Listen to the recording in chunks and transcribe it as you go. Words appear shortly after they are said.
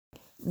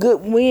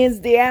Good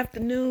Wednesday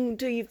afternoon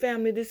to you,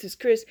 family. This is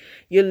Chris.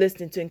 You're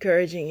listening to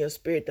Encouraging Your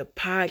Spirit, the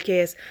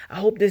podcast. I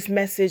hope this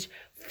message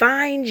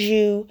finds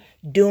you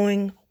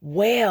doing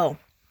well.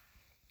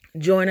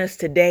 Join us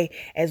today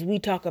as we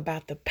talk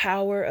about the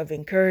power of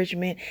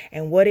encouragement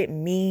and what it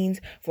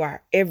means for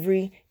our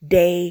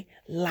everyday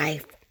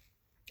life.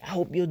 I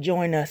hope you'll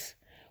join us.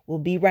 We'll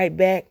be right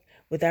back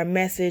with our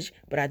message,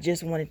 but I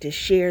just wanted to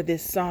share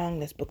this song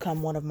that's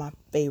become one of my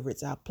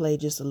favorites. I'll play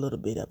just a little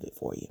bit of it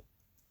for you.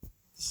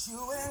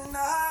 You and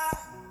I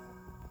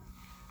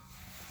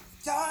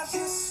got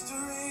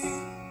history.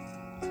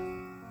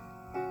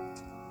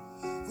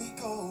 We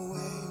go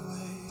way,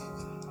 way back.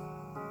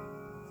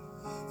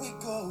 We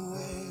go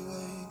way,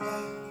 way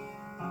back.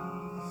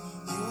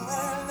 You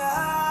and I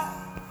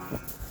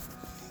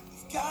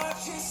got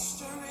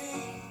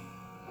history.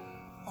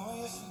 Oh,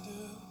 yes, we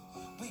do.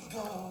 We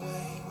go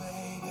way,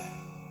 way back.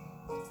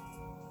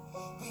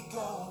 We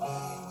go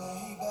way,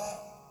 way back.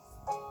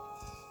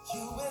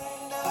 You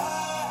and I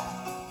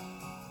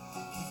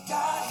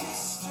got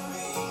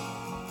history.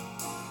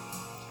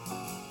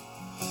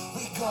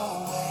 We go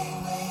way,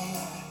 way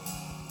back.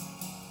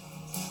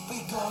 We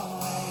go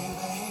way,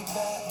 way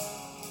back.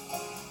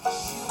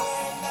 You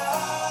and I,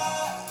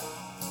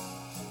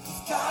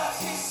 we've got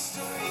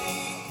history.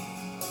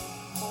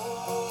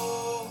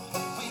 Oh,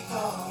 we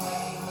go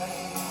way, way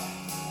back.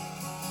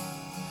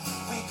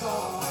 We go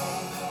way,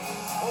 way.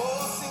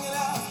 Oh, sing it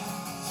out.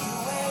 You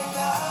and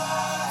I,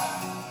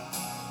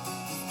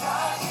 we've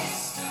got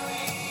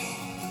history.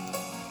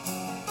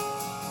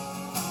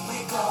 We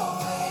go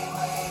way,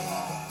 way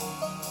back.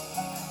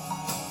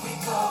 We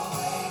go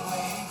way,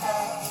 way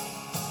back.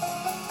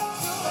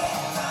 You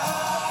and I,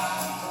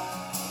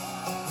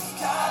 we've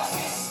got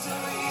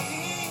history.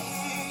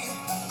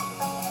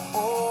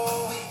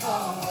 Oh, we go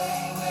way,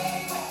 way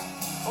back.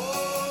 Oh,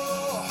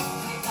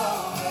 we go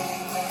way,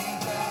 way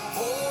back.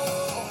 Oh,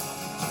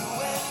 you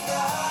and I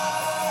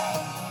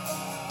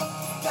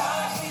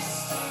got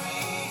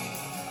history.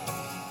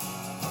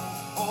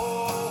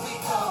 Oh, we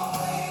go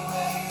way,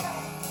 way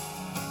back.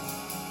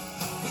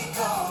 We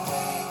go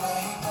way,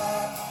 way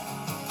back.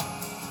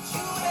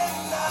 You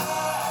and I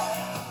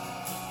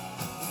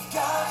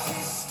got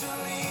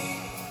history.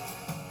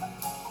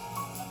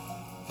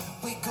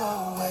 We go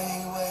way,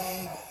 way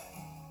back.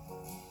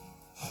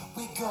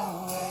 We go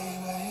way,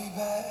 way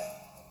back.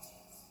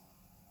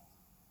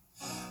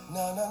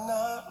 Na na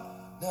na,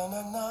 na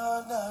na na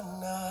na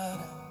na.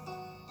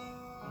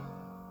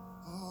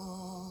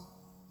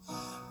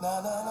 Na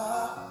na na,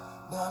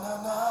 na na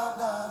na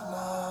na na.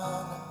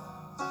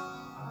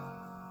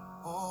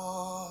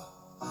 Oh,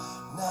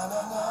 na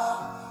na na,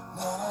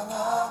 na na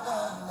na na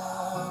na.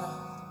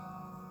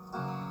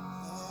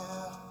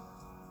 Yeah.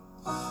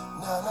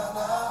 Na na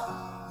na,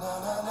 na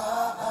na na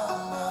na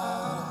na.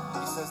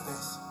 He says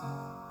this.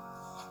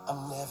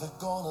 I'm never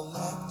gonna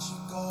let you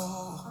go.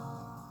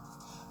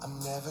 I'm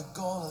never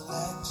gonna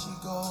let you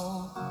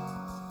go.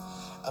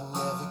 I'm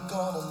never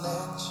gonna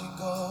let you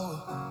go.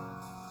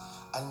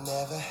 I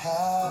never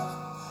have,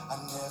 I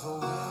never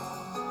will.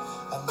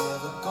 I'm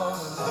never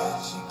gonna let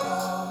you go.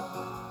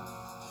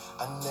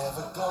 I'm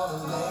never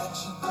gonna let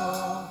you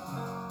go.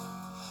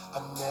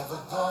 I'm never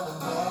gonna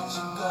let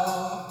you go.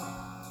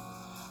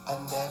 I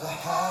never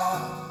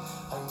have,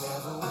 I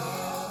never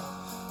will.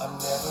 I'm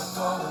never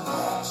gonna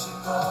let you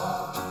go.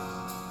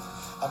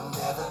 I'm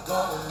never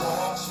gonna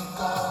let you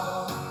go.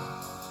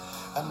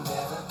 I'm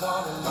never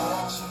gonna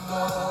let you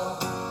go.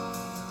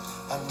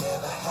 I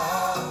never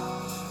have,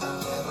 I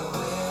never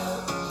will.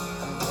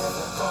 I'm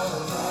never gonna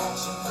let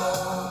you go.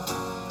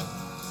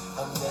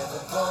 I'm never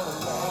gonna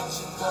let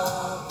you go.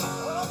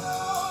 Oh, no,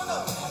 no.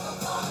 Never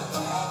gonna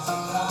let you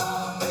go.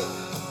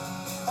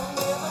 I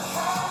never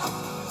have.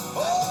 Oh,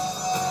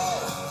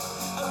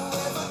 I'm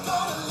never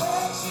gonna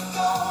let you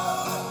go.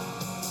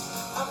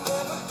 I'm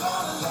never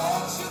gonna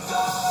let you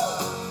go.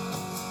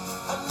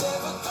 I'm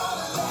never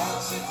gonna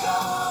let you go.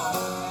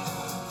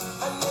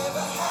 I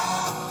never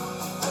have.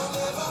 I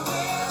never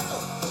will.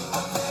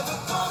 I'm never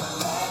gonna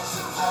let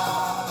you go.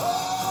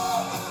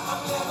 Oh,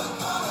 I'm never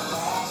gonna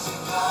let you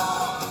go.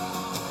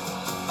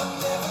 I'm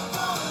never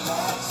gonna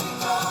let you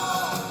go.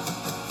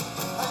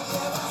 I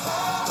never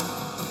have.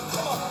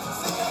 Come on,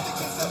 sing out the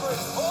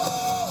contemporary.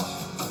 Oh,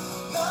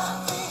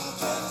 nothing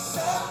can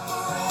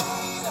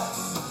separate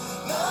us.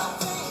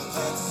 Nothing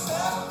can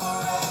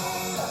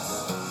separate us.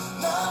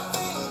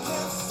 Nothing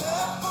can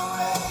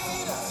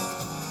separate us.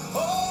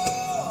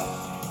 Oh,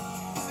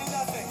 sing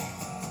nothing.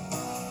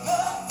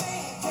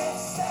 Nothing can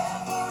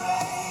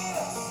separate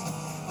us.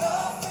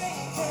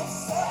 Nothing can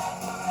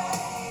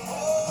separate.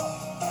 Oh,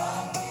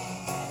 nothing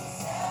can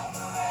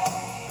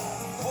separate us.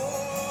 Oh,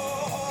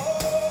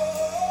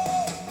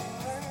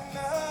 and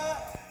I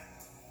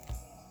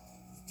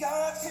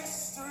got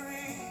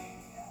history.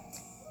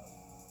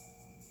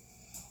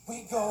 We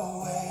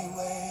go way,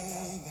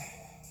 way back.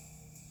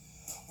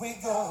 We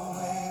go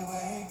way,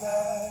 way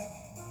back.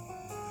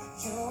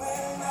 You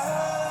and I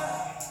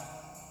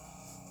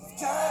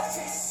got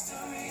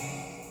history.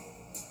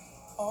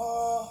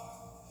 Oh,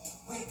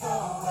 we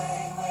go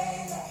way,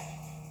 way back.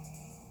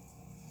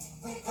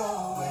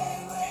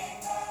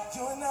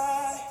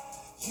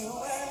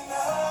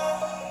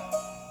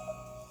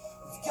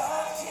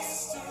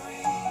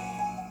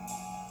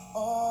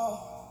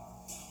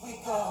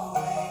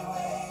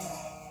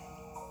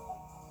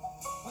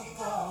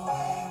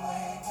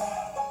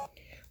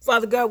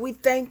 Father God, we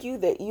thank you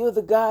that you're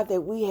the God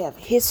that we have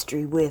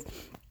history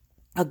with.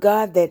 A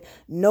God that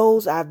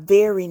knows our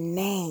very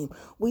name.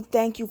 We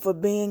thank you for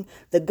being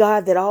the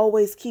God that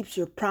always keeps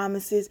your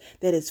promises,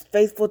 that is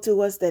faithful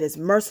to us, that is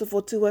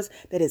merciful to us,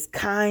 that is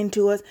kind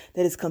to us,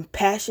 that is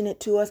compassionate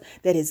to us,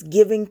 that is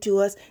giving to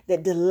us,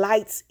 that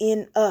delights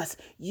in us.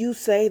 You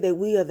say that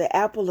we are the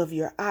apple of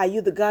your eye.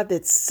 You're the God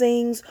that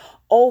sings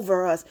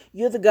over us.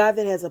 You're the God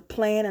that has a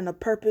plan and a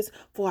purpose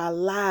for our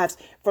lives.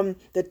 From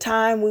the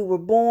time we were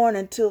born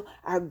until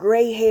our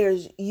gray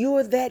hairs,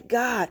 you're that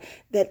God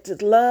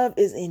that love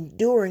is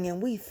enduring.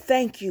 And we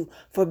thank you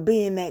for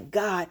being that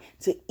God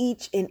to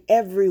each and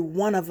every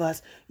one of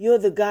us. You're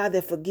the God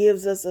that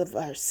forgives us of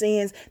our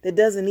sins, that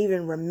doesn't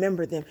even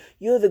remember them.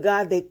 You're the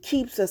God that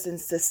keeps us and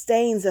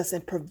sustains us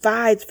and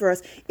provides for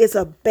us, is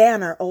a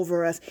banner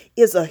over us,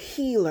 is a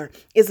healer,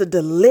 is a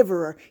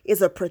deliverer,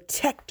 is a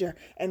protector.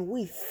 And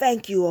we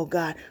thank you, oh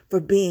God, for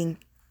being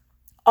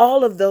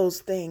all of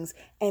those things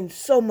and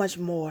so much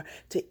more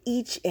to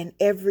each and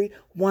every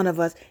one of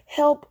us.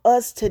 Help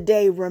us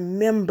today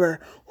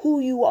remember who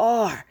you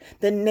are,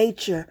 the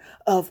nature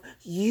of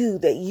you,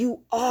 that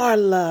you are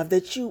love,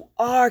 that you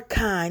are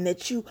kind,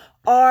 that you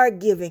are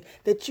giving,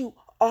 that you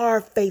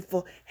are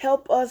faithful.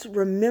 Help us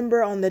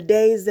remember on the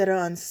days that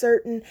are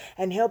uncertain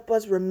and help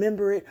us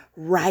remember it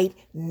right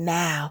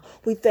now.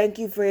 We thank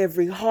you for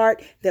every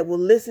heart that will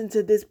listen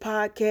to this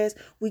podcast.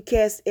 We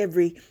cast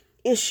every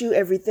issue,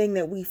 everything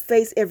that we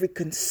face, every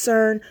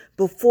concern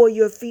before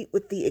your feet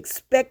with the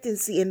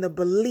expectancy and the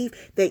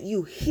belief that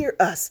you hear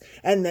us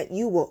and that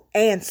you will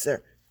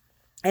answer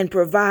and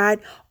provide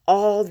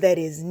all that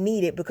is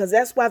needed, because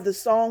that's why the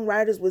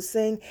songwriters would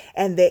sing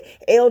and the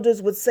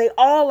elders would say,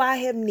 all I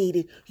have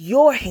needed,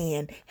 your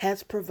hand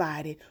has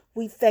provided.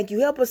 We thank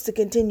you. Help us to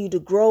continue to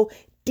grow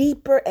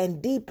deeper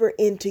and deeper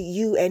into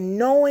you and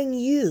knowing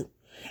you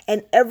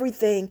and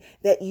everything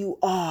that you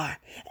are,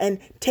 and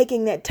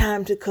taking that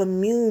time to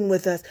commune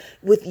with us,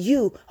 with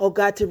you, oh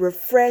God, to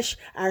refresh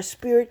our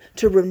spirit,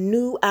 to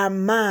renew our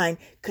mind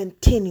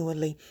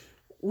continually.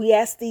 We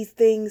ask these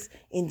things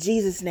in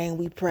Jesus' name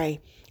we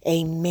pray.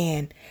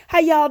 Amen. How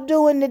y'all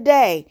doing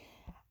today?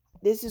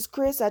 This is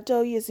Chris. I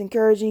told you it's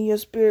encouraging your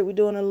spirit. We're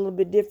doing a little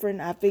bit different.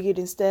 I figured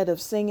instead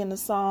of singing a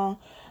song,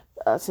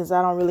 since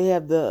I don't really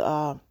have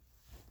the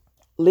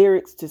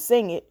lyrics to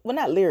sing it. Well,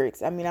 not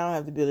lyrics. I mean, I don't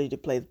have the ability to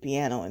play the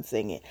piano and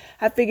sing it.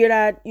 I figured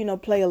I'd,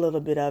 play a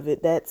little bit of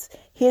it. That's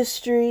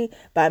History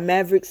by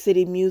Maverick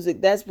City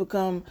Music. That's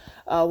become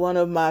one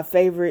of my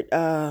favorite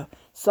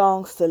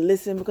songs to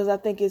listen, because I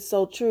think it's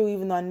so true.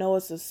 Even though I know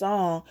it's a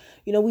song,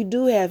 we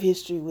do have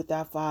history with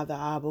our Father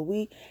Abba.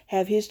 We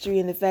have history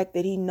in the fact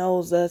that he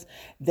knows us,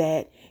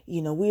 that,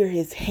 we're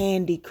his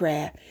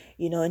handicraft,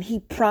 and he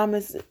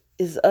promises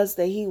us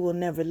that he will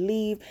never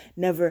leave,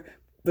 never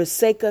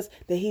forsake us,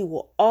 that he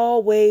will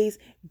always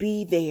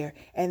be there,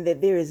 and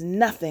that there is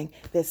nothing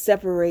that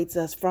separates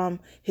us from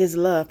his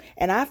love.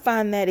 And I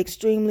find that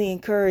extremely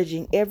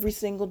encouraging every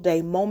single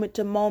day, moment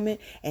to moment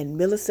and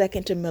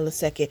millisecond to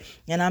millisecond.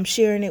 And I'm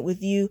sharing it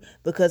with you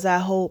because I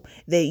hope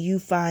that you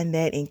find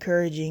that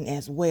encouraging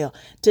as well.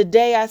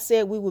 Today, I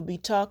said we would be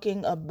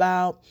talking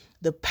about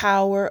the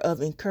power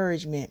of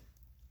encouragement.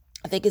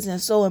 I think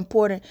it's so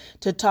important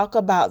to talk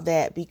about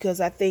that,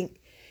 because I think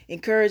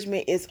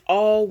encouragement is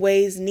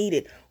always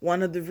needed.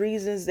 One of the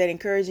reasons that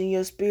Encouraging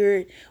Your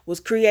Spirit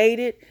was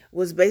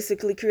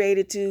basically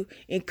created to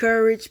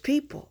encourage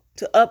people,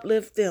 to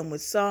uplift them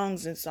with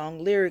songs and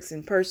song lyrics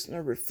and personal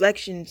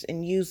reflections,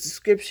 and use the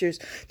scriptures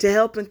to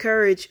help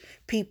encourage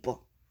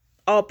people,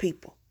 all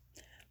people,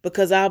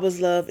 because Abba's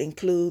love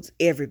includes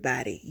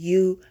everybody,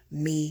 you,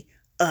 me,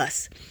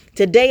 us.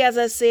 Today, as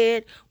I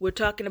said, we're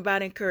talking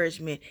about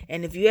encouragement.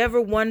 And if you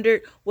ever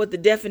wondered what the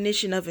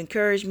definition of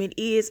encouragement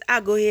is, I'll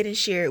go ahead and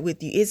share it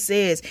with you. It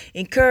says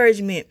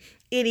encouragement,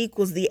 it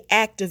equals the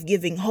act of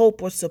giving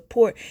hope or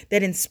support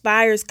that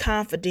inspires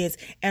confidence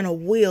and a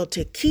will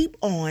to keep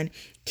on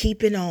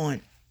keeping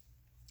on.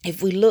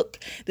 If we look,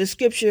 the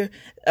scripture,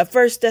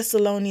 1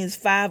 Thessalonians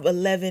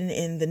 5:11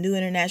 in the New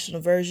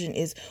International Version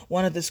is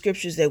one of the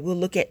scriptures that we'll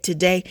look at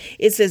today.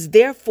 It says,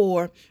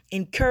 therefore,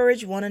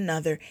 encourage one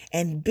another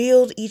and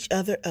build each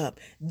other up,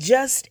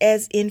 just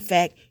as in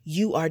fact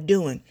you are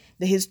doing.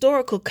 The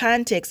historical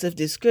context of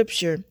this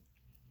scripture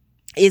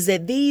is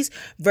that these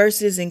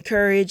verses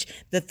encourage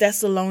the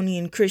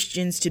Thessalonian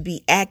Christians to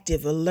be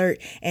active, alert,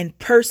 and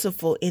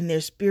purposeful in their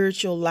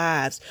spiritual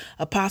lives.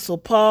 Apostle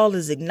Paul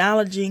is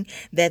acknowledging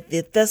that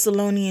the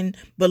Thessalonian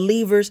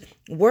believers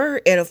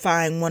were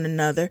edifying one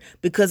another,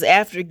 because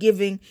after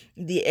giving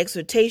the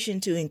exhortation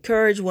to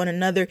encourage one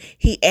another,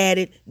 he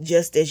added,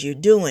 just as you're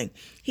doing.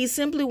 He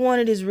simply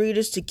wanted his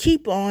readers to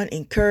keep on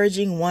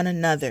encouraging one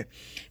another.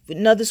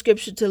 Another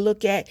scripture to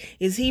look at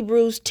is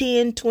Hebrews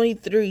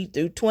 10:23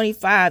 through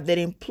 25, that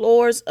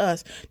implores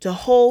us to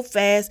hold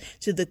fast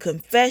to the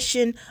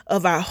confession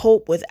of our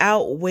hope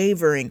without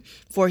wavering.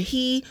 For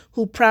he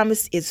who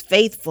promised is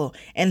faithful,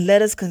 and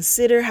let us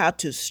consider how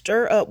to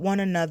stir up one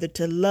another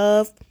to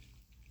love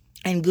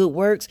and good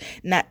works,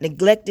 not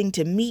neglecting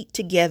to meet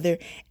together,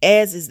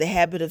 as is the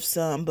habit of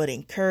some, but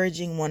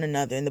encouraging one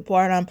another. And the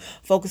part I'm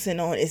focusing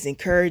on is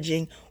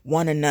encouraging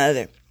one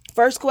another.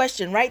 First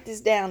question, write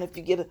this down if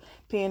you get a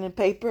pen and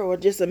paper, or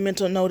just a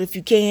mental note if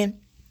you can.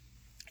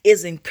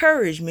 Is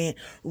encouragement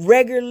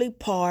regularly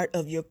part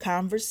of your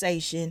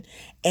conversation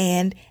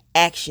and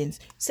actions?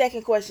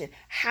 Second question,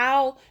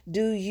 how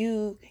do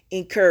you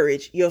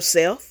encourage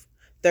yourself?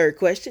 Third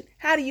question,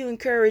 how do you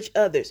encourage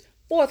others?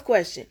 Fourth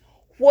question,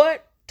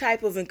 what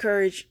type of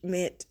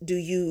encouragement do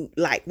you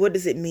like? What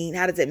does it mean?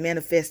 How does it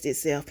manifest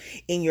itself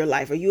in your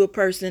life? Are you a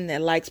person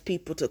that likes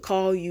people to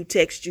call you,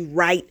 text you,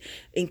 write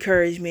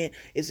encouragement?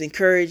 Is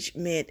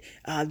encouragement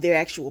their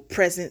actual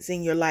presence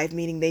in your life,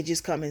 meaning they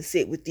just come and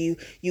sit with you,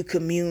 you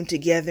commune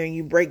together and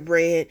you break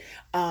bread?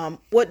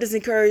 What does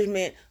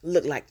encouragement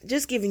look like?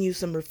 Just giving you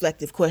some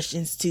reflective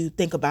questions to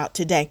think about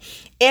today.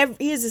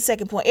 Here's the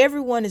second point.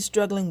 Everyone is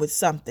struggling with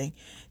something,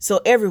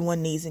 so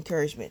everyone needs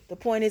encouragement. The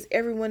point is,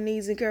 everyone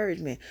needs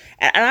encouragement.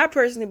 And I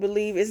personally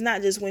believe it's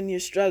not just when you're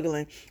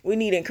struggling. We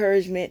need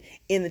encouragement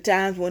in the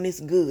times when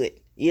it's good.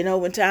 You know,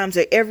 when times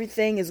that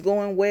everything is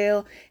going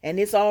well and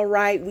it's all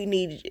right, we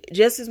need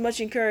just as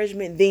much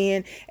encouragement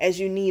then as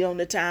you need on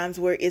the times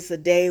where it's a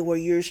day where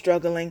you're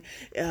struggling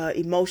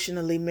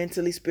emotionally,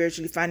 mentally,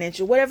 spiritually,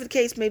 financially, whatever the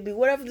case may be,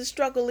 whatever the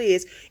struggle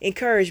is,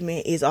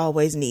 encouragement is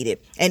always needed,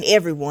 and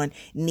everyone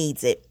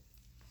needs it.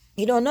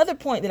 You know, another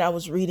point that I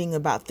was reading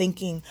about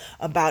thinking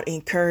about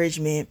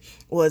encouragement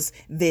was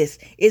this.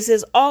 It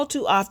says, all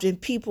too often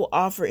people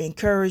offer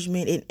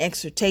encouragement and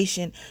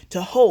exhortation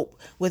to hope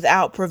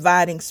without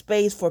providing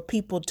space for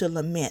people to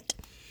lament.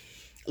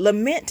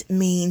 Lament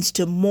means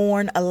to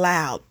mourn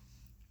aloud.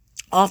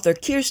 Author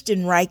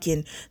Kirsten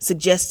Reichen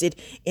suggested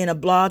in a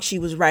blog she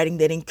was writing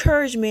that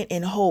encouragement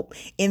and hope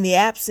in the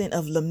absence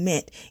of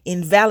lament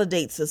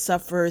invalidates a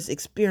sufferer's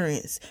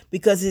experience,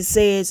 because it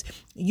says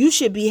you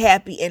should be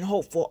happy and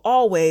hopeful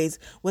always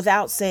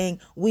without saying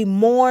we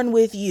mourn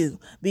with you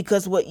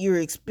because what you're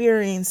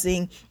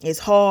experiencing is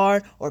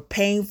hard or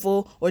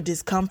painful or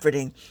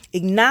discomforting.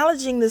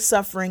 Acknowledging the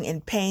suffering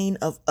and pain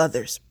of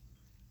others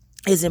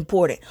is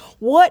important.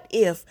 What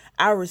if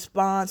our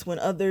response when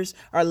others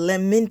are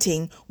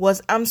lamenting was,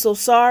 I'm so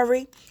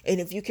sorry? And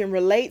if you can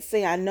relate,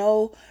 say, I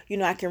know,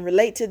 I can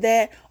relate to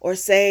that, or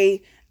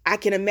say, I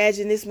can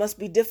imagine this must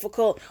be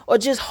difficult, or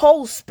just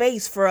hold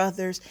space for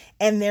others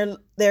and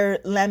their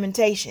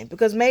lamentation,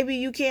 because maybe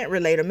you can't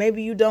relate, or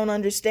maybe you don't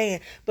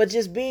understand, but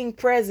just being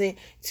present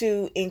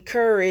to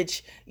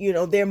encourage,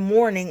 their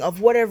mourning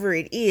of whatever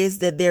it is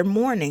that they're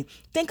mourning.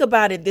 Think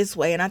about it this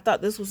way. And I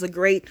thought this was a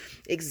great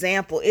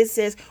example. It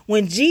says,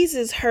 when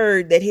Jesus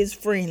heard that his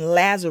friend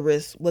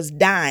Lazarus was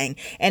dying,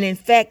 and in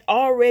fact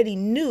already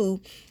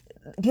knew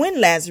when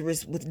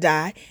Lazarus would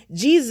die,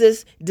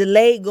 Jesus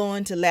delayed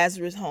going to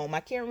Lazarus' home. I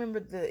can't remember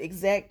the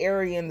exact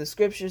area in the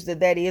scriptures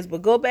that is,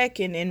 but go back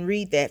and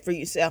read that for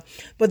yourself.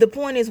 But the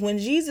point is, when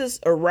Jesus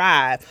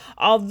arrived,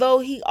 although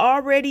he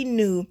already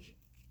knew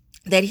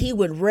that he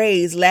would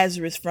raise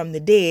Lazarus from the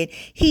dead,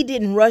 he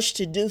didn't rush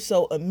to do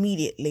so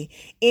immediately.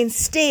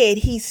 Instead,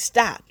 he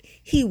stopped.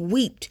 He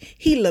wept.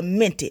 He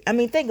lamented. I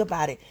mean, think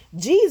about it.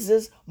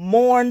 Jesus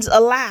mourns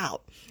aloud.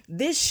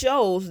 This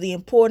shows the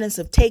importance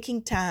of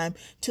taking time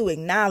to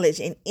acknowledge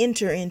and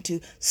enter into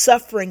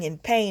suffering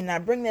and pain. And I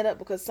bring that up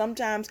because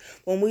sometimes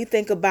when we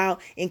think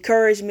about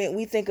encouragement,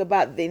 we think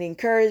about that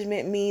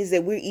encouragement means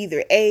that we're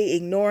either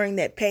ignoring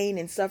that pain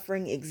and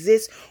suffering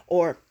exists,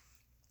 or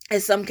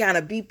as some kind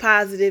of be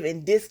positive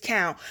and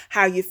discount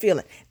how you're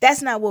feeling.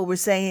 That's not what we're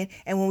saying.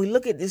 And when we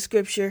look at this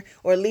scripture,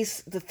 or at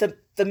least the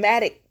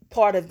thematic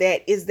part of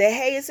that is that,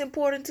 hey, it's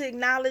important to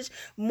acknowledge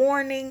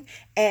mourning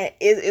and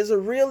is a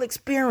real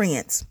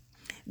experience.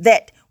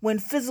 That when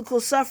physical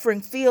suffering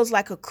feels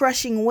like a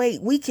crushing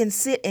weight, we can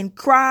sit and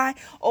cry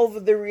over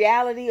the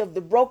reality of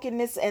the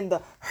brokenness and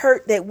the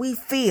hurt that we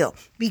feel,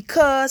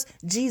 because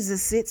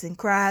Jesus sits and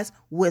cries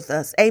with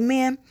us.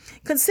 Amen.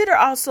 Consider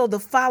also the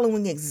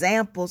following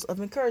examples of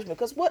encouragement,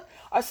 because what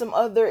are some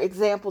other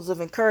examples of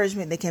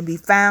encouragement that can be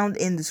found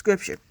in the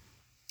scripture?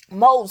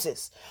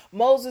 Moses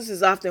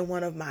is often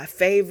one of my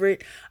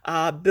favorite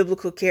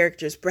biblical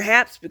characters,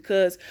 perhaps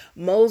because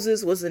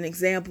Moses was an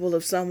example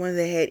of someone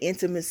that had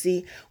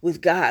intimacy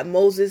with God.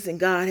 Moses and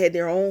God had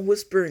their own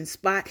whispering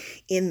spot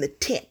in the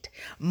tent.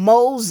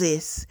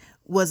 Moses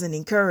was an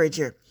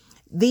encourager.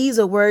 These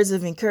are words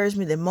of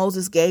encouragement that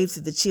Moses gave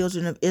to the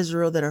children of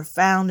Israel that are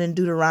found in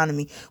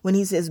Deuteronomy when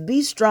he says,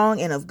 be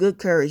strong and of good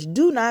courage.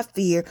 Do not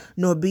fear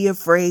nor be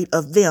afraid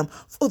of them.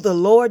 For the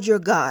Lord your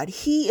God,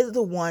 he is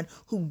the one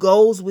who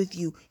goes with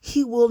you.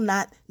 He will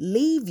not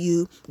leave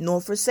you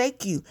nor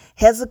forsake you.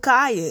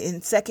 Hezekiah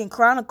in 2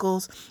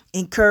 Chronicles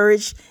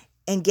encouraged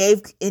and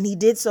he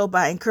did so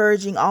by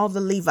encouraging all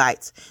the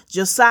Levites.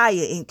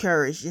 Josiah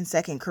encouraged in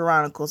 2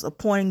 Chronicles,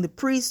 appointing the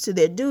priests to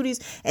their duties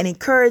and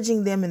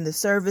encouraging them in the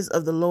service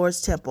of the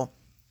Lord's temple.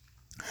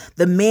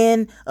 The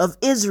men of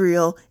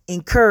Israel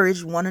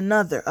encouraged one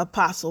another.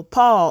 Apostle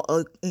Paul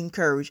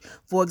encouraged.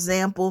 For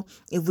example,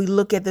 if we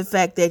look at the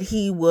fact that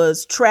he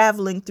was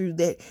traveling through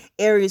that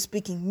area,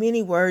 speaking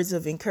many words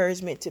of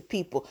encouragement to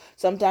people.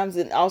 Sometimes,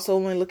 and also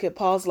when we look at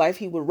Paul's life,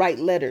 he would write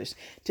letters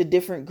to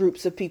different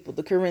groups of people,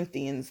 the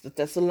Corinthians, the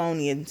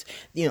Thessalonians,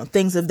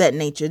 things of that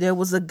nature. There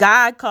was a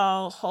guy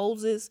called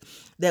Moses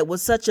that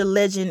was such a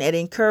legend at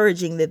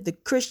encouraging that the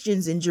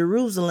Christians in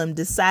Jerusalem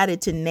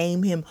decided to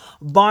name him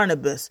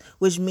Barnabas,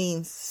 which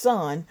means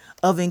son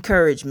of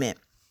encouragement.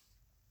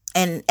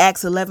 And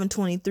Acts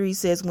 11:23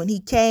 says, when he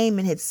came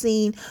and had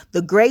seen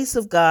the grace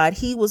of God,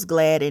 he was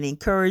glad and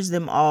encouraged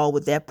them all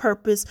with that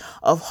purpose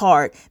of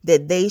heart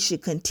that they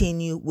should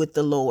continue with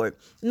the Lord.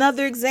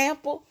 Another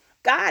example,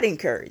 God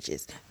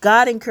encourages.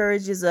 God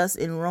encourages us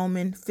in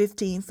Romans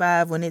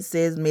 15:5 when it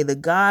says, may the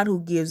God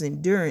who gives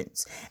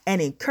endurance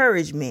and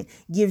encouragement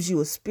gives you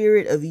a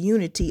spirit of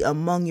unity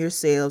among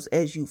yourselves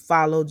as you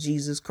follow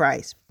Jesus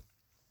Christ.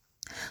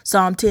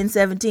 Psalm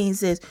 10:17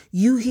 says,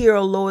 you hear,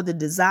 O Lord, the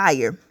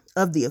desire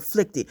of the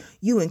afflicted.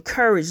 You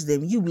encourage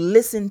them. You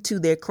listen to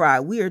their cry.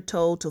 We are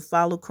told to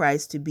follow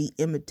Christ, to be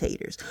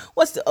imitators.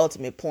 What's the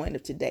ultimate point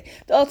of today?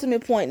 The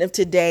ultimate point of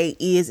today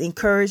is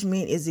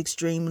encouragement is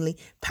extremely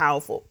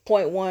powerful.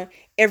 Point one,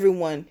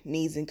 everyone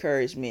needs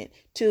encouragement.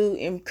 Two,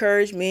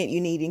 encouragement.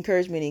 You need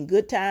encouragement in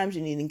good times.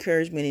 You need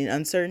encouragement in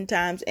uncertain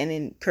times, and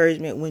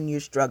encouragement when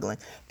you're struggling.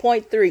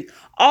 Point three,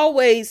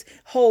 always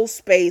hold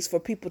space for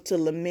people to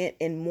lament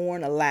and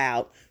mourn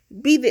aloud.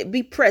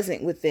 Be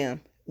present with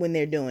them when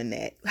they're doing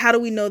that. How do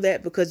we know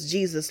that? Because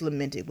Jesus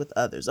lamented with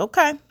others.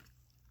 Okay.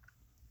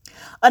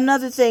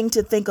 Another thing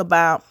to think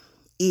about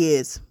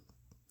is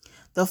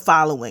the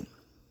following.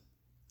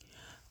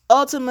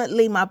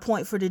 Ultimately, my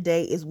point for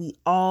today is we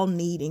all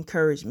need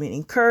encouragement.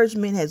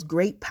 Encouragement has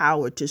great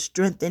power to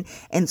strengthen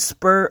and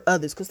spur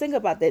others. Because think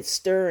about that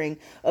stirring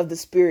of the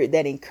spirit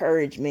that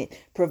encouragement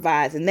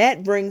provides. And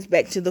that brings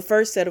back to the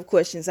first set of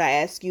questions I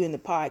asked you in the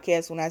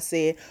podcast when I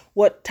said,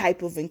 what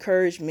type of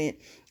encouragement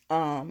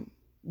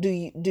do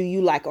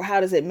you like, or how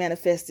does it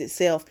manifest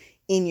itself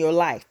in your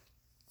life?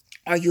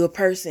 Are you a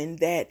person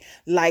that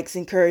likes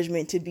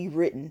encouragement to be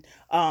written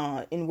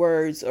in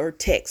words or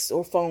text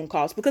or phone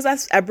calls? Because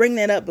I bring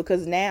that up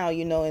because now,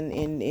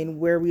 in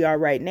where we are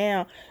right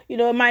now,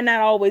 it might not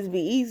always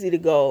be easy to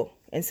go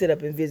and sit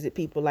up and visit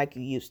people like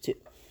you used to.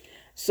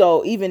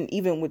 So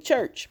even with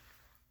church,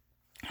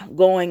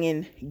 going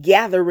and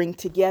gathering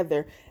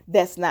together,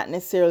 that's not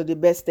necessarily the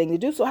best thing to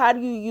do. So how do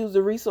you use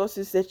the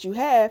resources that you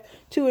have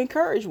to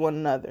encourage one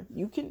another?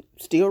 You can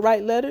still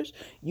write letters.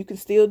 You can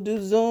still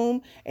do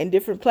Zoom and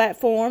different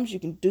platforms. You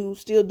can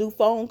still do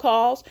phone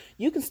calls.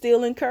 You can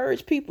still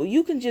encourage people.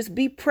 You can just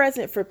be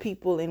present for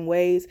people in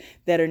ways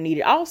that are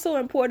needed. Also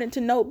important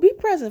to note, be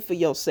present for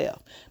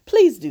yourself.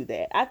 Please do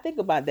that. I think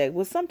about that.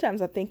 Well,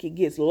 sometimes I think it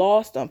gets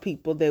lost on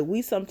people that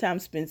we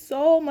sometimes spend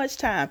so much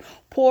time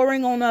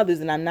pouring on others.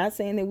 And I'm not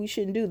saying that we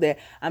shouldn't do that.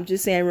 I'm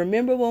just saying,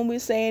 remember when we're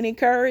saying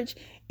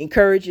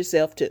encourage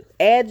yourself too.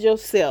 Add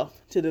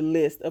yourself to the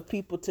list of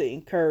people to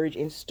encourage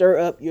and stir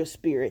up your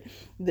spirit.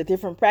 The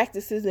different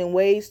practices and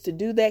ways to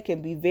do that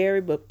can be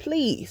varied, but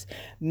please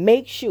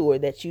make sure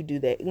that you do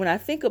that. When I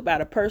think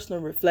about a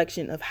personal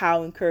reflection of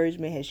how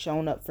encouragement has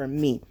shown up for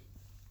me,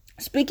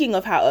 speaking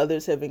of how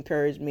others have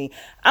encouraged me,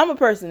 I'm a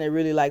person that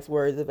really likes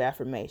words of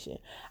affirmation.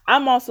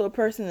 I'm also a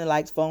person that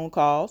likes phone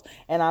calls,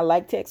 and I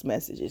like text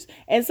messages.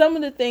 And some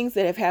of the things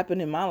that have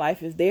happened in my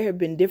life is there have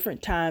been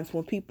different times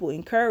when people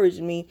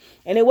encouraged me,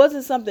 and it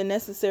wasn't something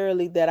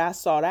necessarily that I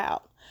sought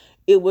out.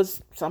 It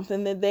was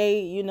something that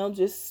they,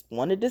 just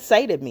wanted to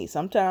say to me.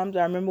 Sometimes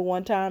I remember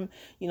one time,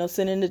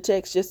 sending a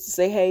text just to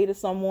say hey to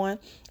someone,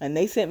 and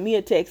they sent me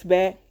a text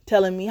back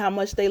telling me how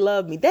much they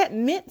love me. That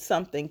meant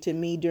something to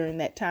me during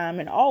that time,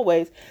 and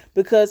always,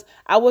 because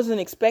I wasn't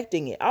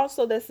expecting it.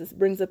 Also, this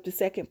brings up the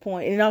second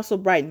point, and it also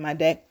brightened my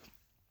day.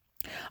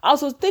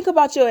 Also, think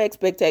about your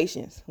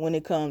expectations when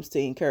it comes to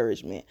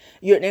encouragement.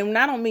 And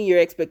I don't mean your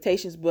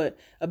expectations, but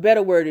a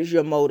better word is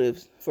your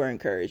motives for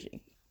encouraging.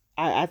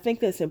 I think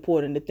that's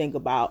important to think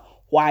about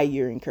why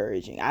you're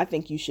encouraging. I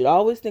think you should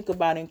always think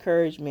about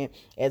encouragement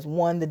as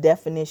the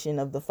definition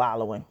of the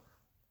following.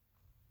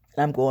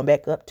 And I'm going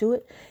back up to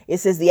it. It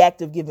says the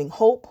act of giving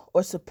hope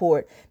or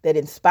support that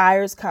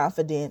inspires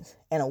confidence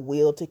and a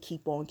will to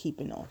keep on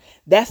keeping on.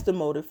 That's the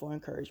motive for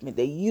encouragement,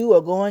 that you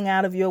are going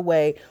out of your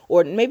way,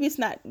 or maybe it's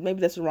not, maybe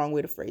that's the wrong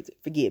way to phrase it.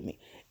 Forgive me.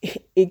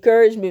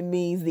 Encouragement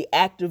means the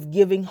act of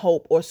giving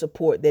hope or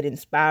support that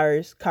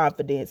inspires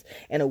confidence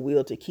and a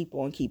will to keep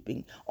on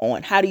keeping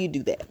on. How do you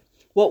do that?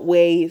 What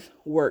ways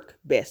work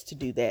best to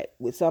do that?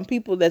 With some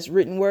people, that's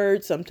written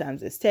words.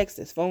 Sometimes it's text,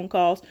 it's phone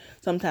calls.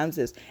 Sometimes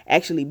it's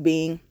actually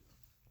being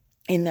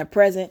in the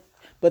present.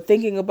 But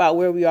thinking about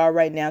where we are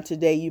right now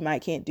today, you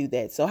can't do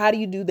that. So how do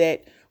you do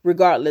that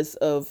regardless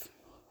of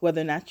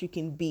whether or not you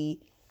can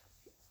be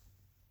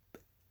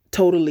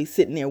totally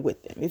sitting there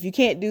with them? If you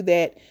can't do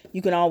that,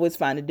 you can always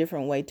find a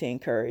different way to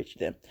encourage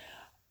them.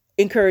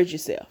 Encourage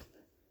yourself.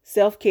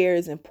 Self-care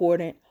is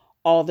important.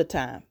 all the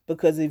time,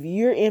 because if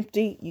you're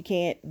empty, you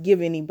can't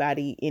give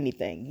anybody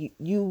anything.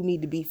 You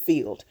need to be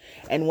filled.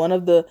 And one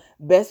of the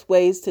best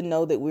ways to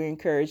know that we're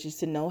encouraged is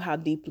to know how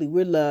deeply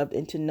we're loved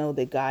and to know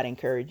that God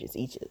encourages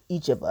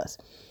each of us.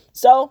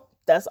 So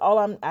that's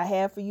all I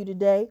have for you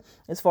today.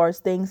 As far as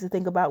things to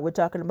think about, we're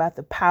talking about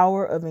the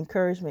power of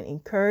encouragement.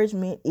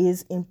 Encouragement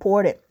is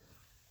important.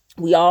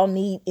 We all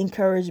need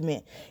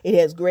encouragement. It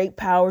has great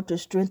power to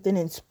strengthen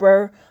and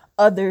spur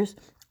others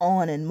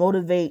on and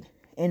motivate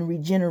and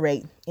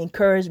regenerate.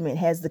 Encouragement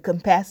has the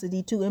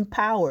capacity to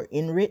empower,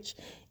 enrich,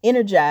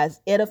 energize,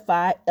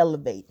 edify,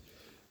 elevate.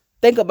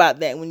 Think about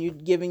that when you're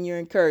giving your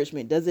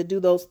encouragement. Does it do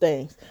those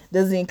things?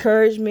 Does the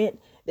encouragement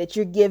that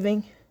you're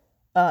giving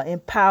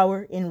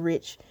empower,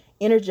 enrich,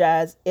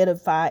 energize,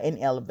 edify, and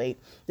elevate?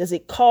 Does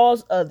it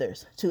cause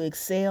others to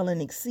excel and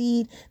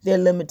exceed their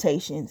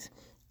limitations?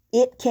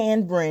 It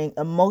can bring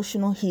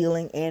emotional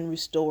healing and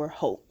restore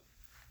hope.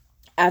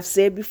 I've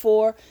said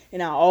before,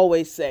 and I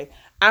always say,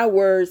 our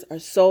words are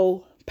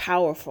so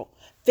powerful.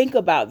 Think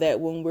about that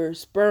when we're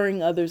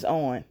spurring others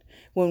on,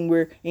 when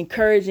we're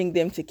encouraging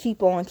them to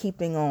keep on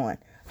keeping on.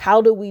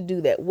 How do we do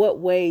that? What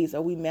ways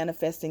are we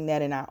manifesting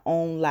that in our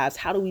own lives?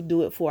 How do we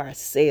do it for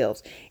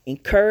ourselves?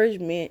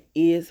 Encouragement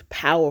is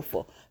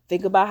powerful.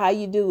 Think about how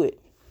you do it.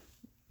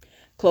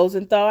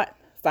 Closing thought,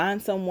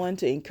 find someone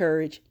to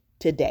encourage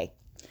today.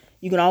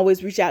 You can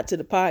always reach out to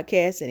the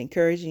podcast at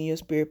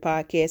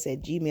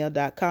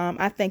encouragingyourspiritpodcast@gmail.com.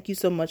 I thank you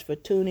so much for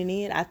tuning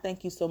in. I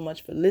thank you so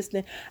much for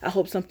listening. I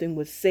hope something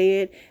was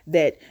said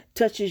that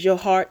touches your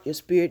heart, your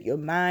spirit, your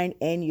mind,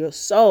 and your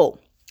soul.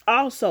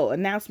 Also,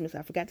 announcements.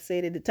 I forgot to say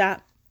it at the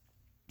top.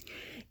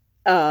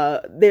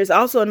 There's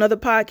also another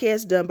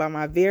podcast done by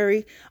my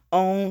very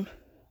own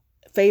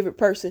favorite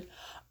person,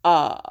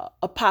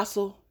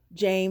 Apostle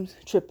James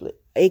Triplett,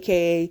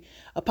 aka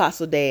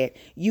Apostle Dad.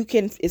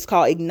 It's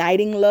called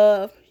Igniting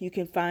Love. You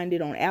can find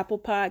it on Apple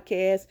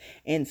Podcasts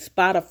and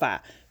Spotify.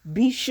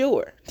 Be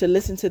sure to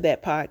listen to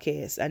that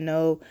podcast. I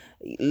know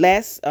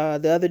the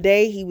other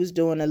day he was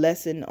doing a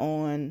lesson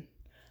on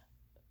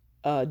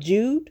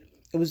Jude.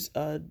 It was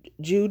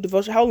Jude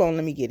devotion. Hold on,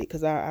 let me get it,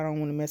 because I don't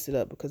want to mess it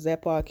up, because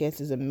that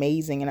podcast is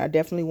amazing, and I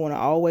definitely want to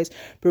always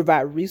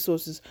provide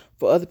resources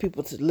for other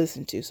people to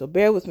listen to. So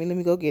bear with me. Let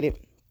me go get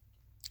it,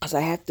 because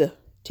I have to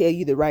tell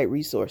you the right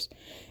resource.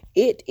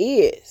 It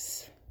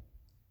is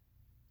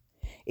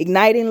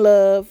Igniting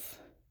Love,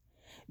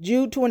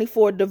 Jude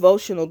 24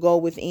 devotional, Go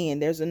Within.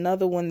 There's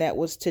another one that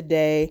was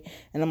today,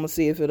 and I'm going to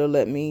see if it'll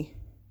let me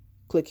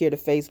click here to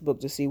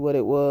Facebook to see what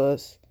it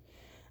was.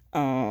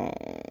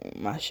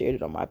 I shared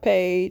it on my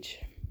page.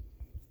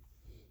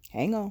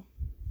 Hang on.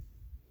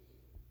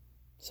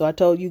 So I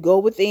told you Go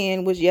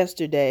Within was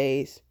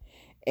yesterday's,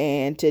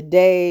 and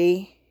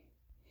today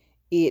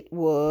it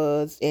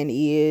was and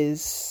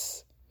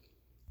is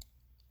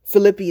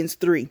Philippians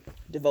 3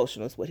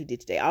 devotional is what he did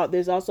today.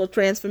 There's also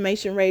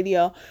Transformation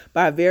Radio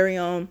by our very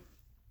own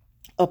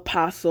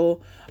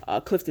Apostle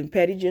Clifton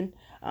Pettigen.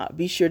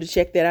 Be sure to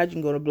check that out. You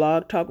can go to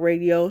Blog Talk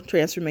Radio,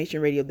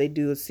 Transformation Radio. They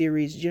do a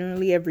series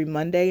generally every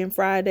Monday and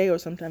Friday, or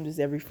sometimes it's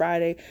every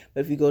Friday.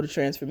 But if you go to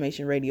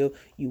Transformation Radio,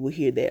 you will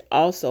hear that.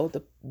 Also,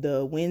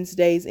 the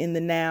Wednesdays in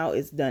the Now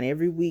is done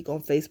every week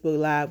on Facebook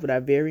Live with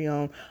our very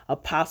own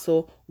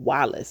Apostle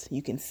Wallace.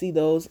 You can see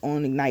those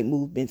on Ignite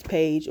Movement's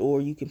page,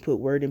 or you can put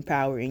Word and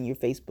Power in your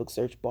Facebook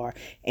search bar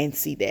and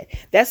see that.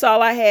 That's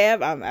all I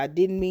have. I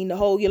didn't mean to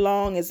hold you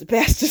long, as the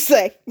pastor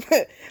say.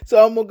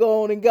 So I'm going to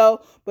go on and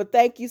go. But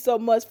thank you so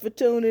much for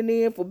tuning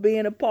in, for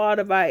being a part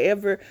of our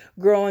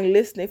ever-growing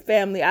listening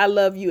family. I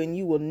love you, and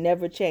you will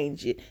never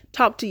change it.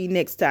 Talk to you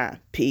next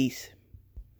time. Peace.